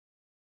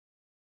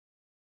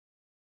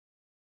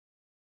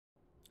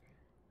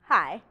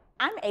Hi,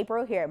 I'm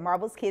April here at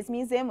Marbles Kids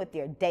Museum with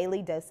your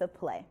daily dose of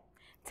play.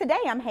 Today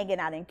I'm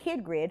hanging out in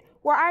Kid Grid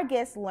where our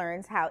guest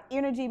learns how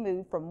energy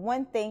moves from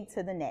one thing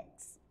to the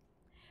next.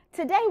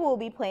 Today we'll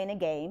be playing a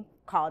game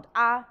called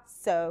I,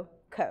 So,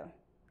 Co.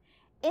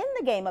 In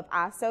the game of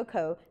I, So,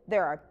 Co,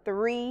 there are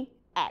three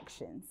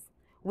actions.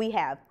 We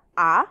have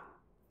I,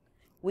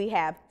 we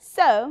have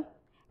so,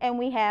 and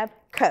we have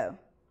co.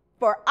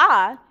 For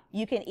I,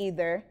 you can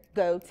either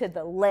go to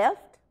the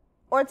left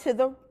or to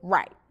the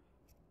right.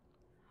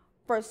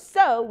 For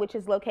so, which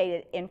is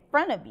located in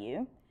front of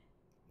you,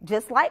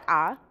 just like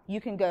I,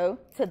 you can go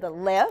to the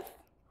left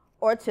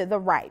or to the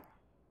right.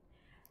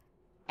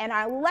 And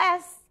our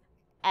last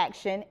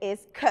action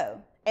is co.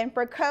 And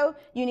for co,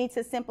 you need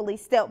to simply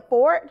step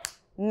forward,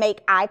 make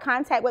eye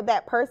contact with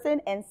that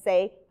person, and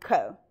say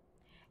co.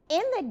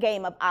 In the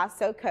game of I,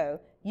 So,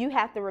 Co, you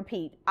have to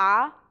repeat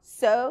I,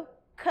 so,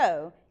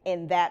 co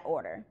in that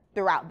order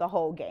throughout the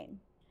whole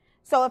game.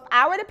 So if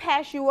I were to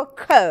pass you a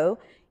co,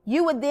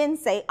 you would then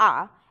say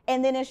I,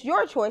 and then it's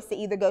your choice to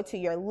either go to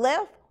your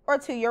left or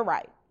to your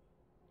right.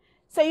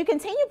 So you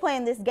continue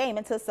playing this game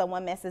until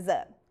someone messes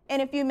up.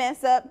 And if you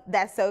mess up,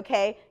 that's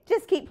okay.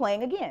 Just keep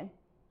playing again.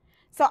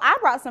 So I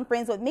brought some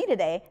friends with me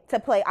today to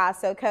play I,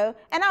 So, Co,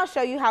 and I'll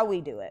show you how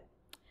we do it.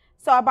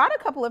 So I brought a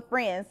couple of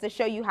friends to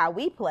show you how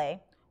we play.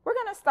 We're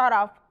going to start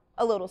off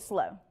a little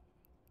slow.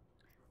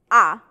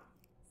 I.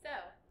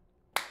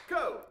 So.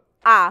 Co.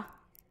 I.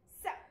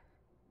 So.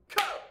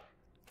 Co.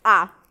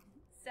 I.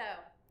 So.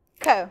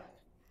 Co.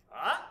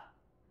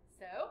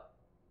 So.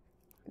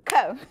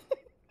 Co.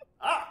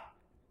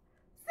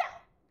 So.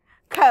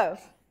 Co.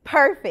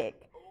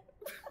 Perfect.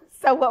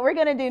 So what we're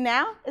going to do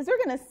now is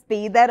we're going to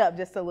speed that up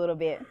just a little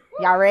bit.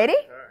 Y'all ready?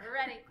 We're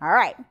ready. All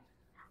right.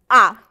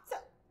 I. So.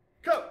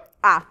 Co.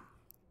 I.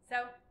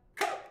 So.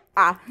 Co.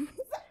 I.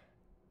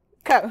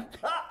 Co.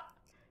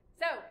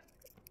 So.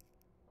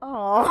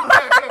 Oh.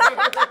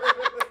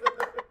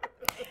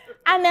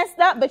 I messed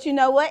up, but you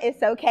know what?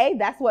 It's okay.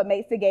 That's what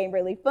makes the game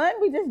really fun.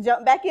 We just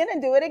jump back in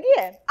and do it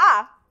again.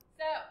 I.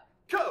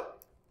 So. Co.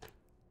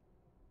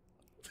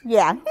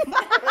 Yeah.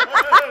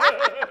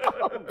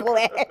 Oh,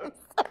 bless.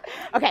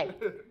 Okay.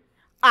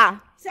 I.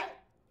 So.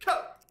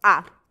 Co.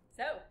 I.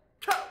 So.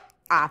 Co.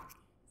 I.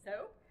 So.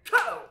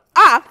 Co.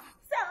 I.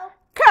 So.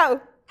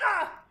 Co.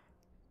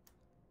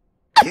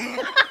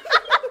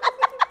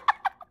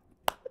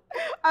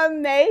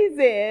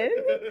 Amazing.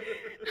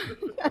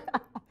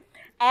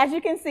 As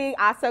you can see,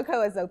 I, So,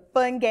 Co is a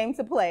fun game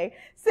to play.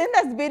 Send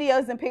us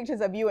videos and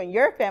pictures of you and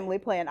your family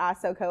playing I,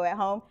 So, Co at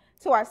home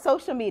to our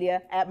social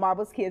media at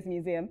Marbles Kids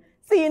Museum.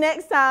 See you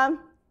next time.